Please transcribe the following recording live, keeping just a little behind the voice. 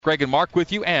Greg and Mark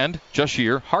with you, and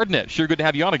Jahshire Hardnett. Sure good to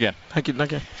have you on again. Thank you.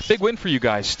 Big win for you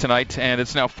guys tonight, and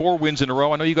it's now 4 wins in a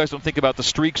row. I know you guys don't think about the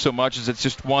streak so much as it's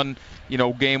just one,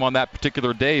 game on that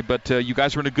particular day, but you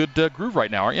guys are in a good groove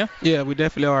right now, aren't you? Yeah, we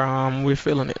definitely are. We're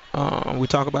feeling it. We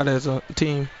talk about it as a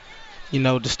team,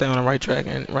 to stay on the right track,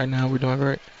 and right now we're doing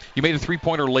great. You made a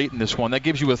three-pointer late in this one. That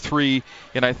gives you a 3,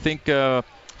 and I think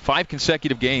 5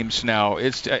 consecutive games now.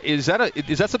 Is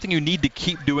that something you need to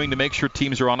keep doing to make sure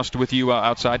teams are honest with you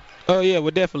outside? Oh yeah,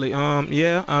 well definitely.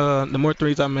 The more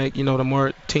threes I make, the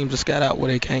more teams are scat out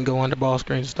where they can't go under ball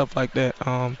screens and stuff like that.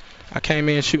 I came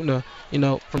in shooting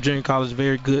from junior college,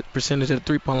 very good percentage at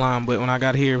the 3-point line, but when I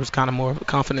got here, it was kind of more of a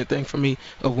confident thing for me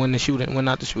of when to shoot it and when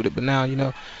not to shoot it. But now,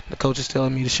 the coach is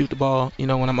telling me to shoot the ball, when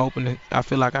I'm open, and I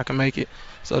feel like I can make it.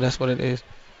 So that's what it is.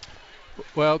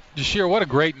 Well, Jahshire, what a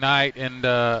great night, and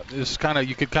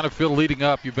you could kind of feel leading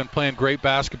up. You've been playing great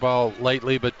basketball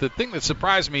lately, but the thing that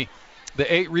surprised me,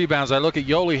 the 8 rebounds. I look at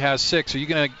Yoeli has 6. Are you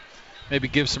going to maybe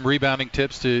give some rebounding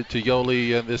tips to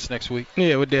Yoeli this next week?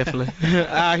 Yeah, well, definitely.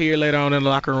 I'll hear later on in the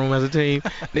locker room as a team.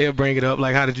 They'll bring it up,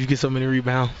 like, how did you get so many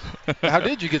rebounds? How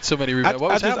did you get so many rebounds?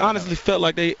 I just honestly felt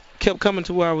like they kept coming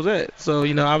to where I was at. So,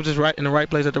 I was just in the right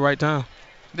place at the right time.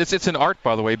 It's an art,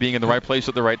 by the way, being in the right place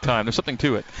at the right time. There's something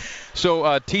to it.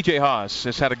 So T.J. Haws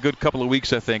has had a good couple of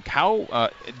weeks, I think. How,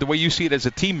 the way you see it as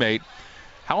a teammate,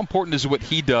 how important is what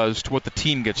he does to what the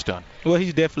team gets done? Well,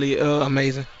 he's definitely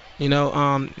amazing.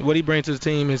 What he brings to the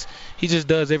team is he just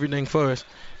does everything for us.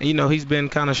 And, he's been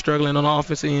kind of struggling on the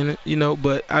offense end,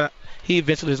 but he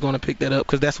eventually is going to pick that up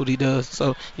because that's what he does.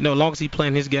 So, as long as he's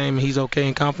playing his game and he's okay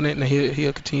and confident, and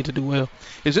he'll continue to do well.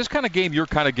 Is this kind of game your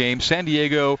kind of game? San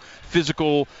Diego,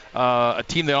 physical, a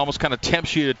team that almost kind of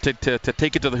tempts you to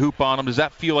take it to the hoop on them. Does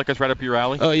that feel like it's right up your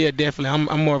alley? Oh, yeah, definitely.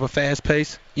 I'm more of a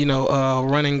fast-paced,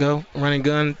 run and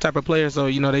gun type of player. So,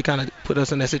 they kind of put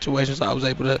us in that situation, so I was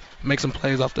able to make some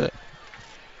plays off that.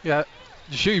 Yeah.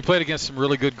 Jahshire, you played against some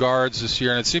really good guards this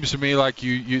year, and it seems to me like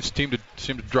you seem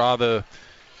to draw the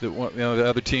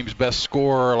other team's best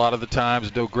scorer a lot of the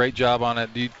times, do a great job on it.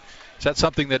 Is that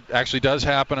something that actually does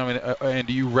happen? I mean, and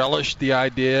do you relish the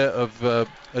idea of the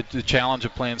challenge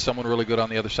of playing someone really good on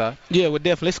the other side? Yeah, well,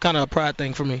 definitely. It's kind of a pride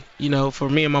thing for me. For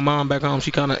me and my mom back home,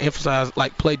 she kind of emphasized,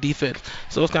 play defense.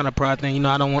 So it's kind of a pride thing.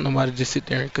 I don't want nobody to just sit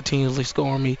there and continuously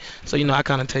score on me. So, I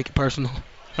kind of take it personal.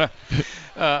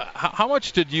 How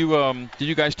much did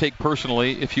you guys take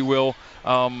personally, if you will,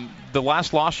 the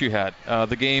last loss you had,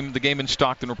 the game in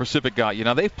Stockton where Pacific got you?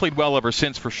 Now, they've played well ever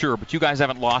since for sure, but you guys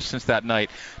haven't lost since that night.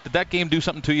 Did that game do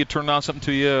something to you, turn on something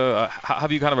to you? How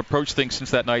have you kind of approached things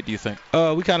since that night, do you think?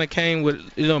 We kind of came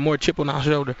with more chip on our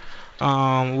shoulder.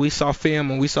 We saw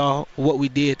film and we saw what we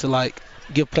did to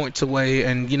give points away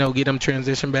and, get them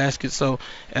transition baskets. So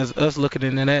as us looking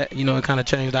into that, it kind of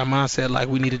changed our mindset.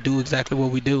 We need to do exactly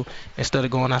what we do instead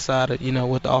of going outside of,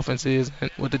 what the offense is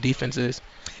and what the defense is.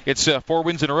 It's 4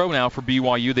 wins in a row now for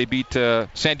BYU. They beat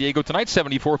San Diego tonight,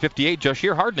 74-58.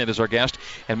 Jahshire Hardnett is our guest.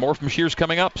 And more from Shears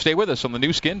coming up. Stay with us on the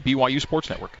new skin, BYU Sports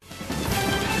Network.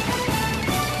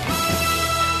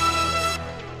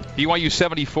 BYU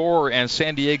 74 and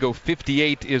San Diego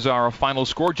 58 is our final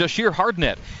score. Jahshire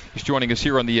Hardnett is joining us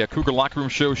here on the Cougar Locker Room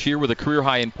Show. Shear with a career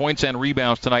high in points and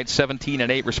rebounds tonight, 17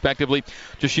 and 8 respectively.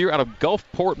 Jahshire out of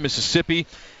Gulfport, Mississippi.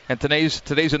 And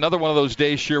today's another one of those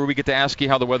days, Shear, where we get to ask you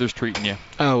how the weather's treating you.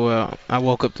 Oh, well, I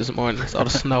woke up this morning, saw the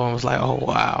snow, and was like, oh,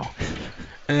 wow.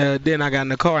 Then I got in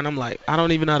the car, and I'm like, I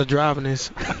don't even know how to drive in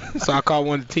this. So I called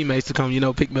one of the teammates to come,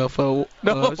 pick me up for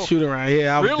shoot around.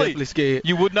 Yeah, I was definitely scared.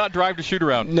 You would not drive to shoot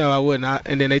around? No, I wouldn't.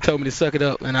 And then they told me to suck it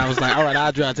up, and I was like, all right,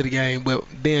 I'll drive to the game. But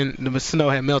then the snow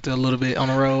had melted a little bit on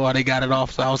the road, or they got it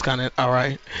off, so I was kind of all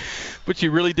right. But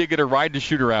you really did get a ride to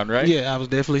shoot around, right? Yeah, I was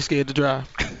definitely scared to drive.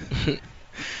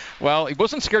 Well, he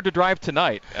wasn't scared to drive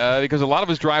tonight because a lot of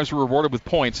his drives were rewarded with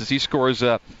points as he scores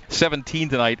 17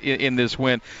 tonight in this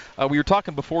win. We were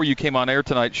talking before you came on air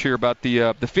tonight, Shear, about the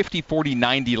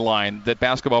 50-40-90 line that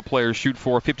basketball players shoot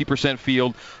for, 50%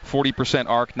 field, 40%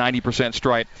 arc, 90%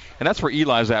 strike. And that's where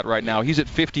Eli's at right now. He's at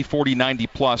 50-40-90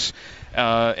 plus.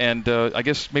 I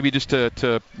guess maybe just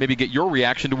to maybe get your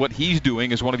reaction to what he's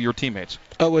doing as one of your teammates.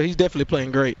 Oh, well, he's definitely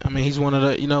playing great. I mean, he's one of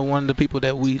the people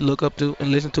that we look up to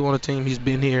and listen to on the team. He's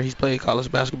been here. He's played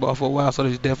college basketball for a while, so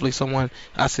he's definitely someone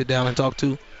I sit down and talk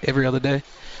to every other day.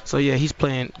 So, yeah, he's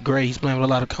playing great. He's playing with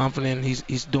a lot of confidence.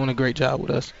 He's doing a great job with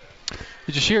us.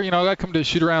 Jahshire, I come to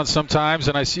shoot around sometimes,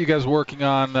 and I see you guys working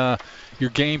on your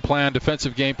game plan,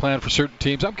 defensive game plan for certain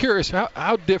teams. I'm curious,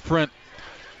 how different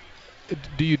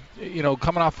do you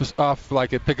coming off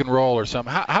like a pick and roll or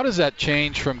something? How does that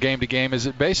change from game to game? Is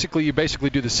it you basically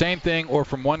do the same thing, or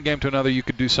from one game to another you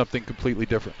could do something completely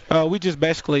different? We just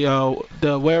basically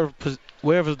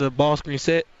wherever the ball screen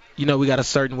set, we got a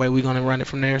certain way we're gonna run it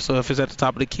from there. So if it's at the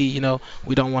top of the key,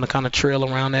 we don't want to kind of trail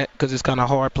around that because it's kind of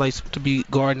hard place to be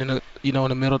guarding in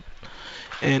the middle.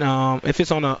 And if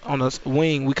it's on a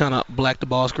wing, we kind of black the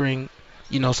ball screen,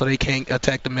 so they can't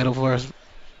attack the middle for us.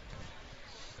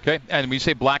 Okay, and when you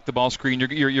say black the ball screen,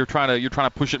 you're trying to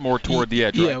push it more toward the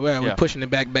edge, yeah, right? We're pushing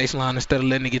it back baseline instead of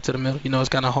letting it get to the middle. It's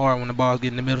kind of hard when the ball's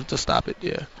getting in the middle to stop it.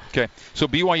 Yeah. Okay, so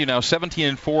BYU now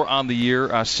 17-4 on the year,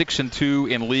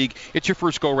 6-2 in league. It's your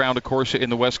first go-around, of course,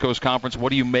 in the West Coast Conference. What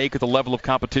do you make of the level of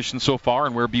competition so far,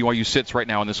 and where BYU sits right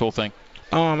now in this whole thing?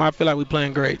 I feel like we're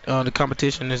playing great. The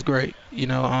competition is great.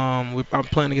 I'm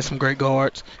playing against some great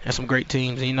guards and some great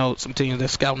teams. And, some teams that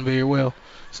scouting very well.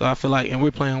 So I feel like, and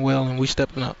we're playing well and we're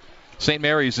stepping up. St.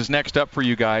 Mary's is next up for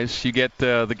you guys. You get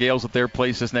the Gales at their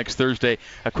place this next Thursday.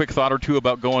 A quick thought or two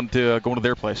about going to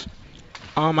their place.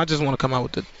 I just want to come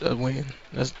out with a win.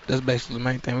 That's basically the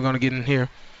main thing. We're going to get in here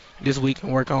this week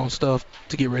and work on stuff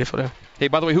to get ready for that. Hey,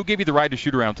 by the way, who gave you the ride to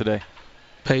shoot around today?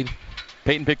 Peyton.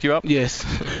 Peyton picked you up? Yes.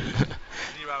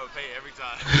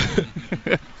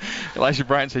 Elijah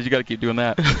Bryant says you got to keep doing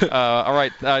that. All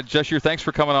right, Jashir, thanks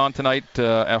for coming on tonight.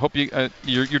 I hope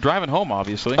you're driving home,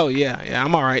 obviously. Oh yeah,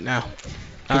 I'm all right now.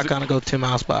 I kind of go 10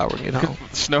 miles per hour and get home.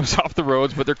 Snow's off the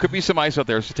roads, but there could be some ice out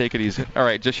there, so take it easy. All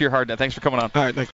right, Jashir Hardnett, thanks for coming on. All right, thanks.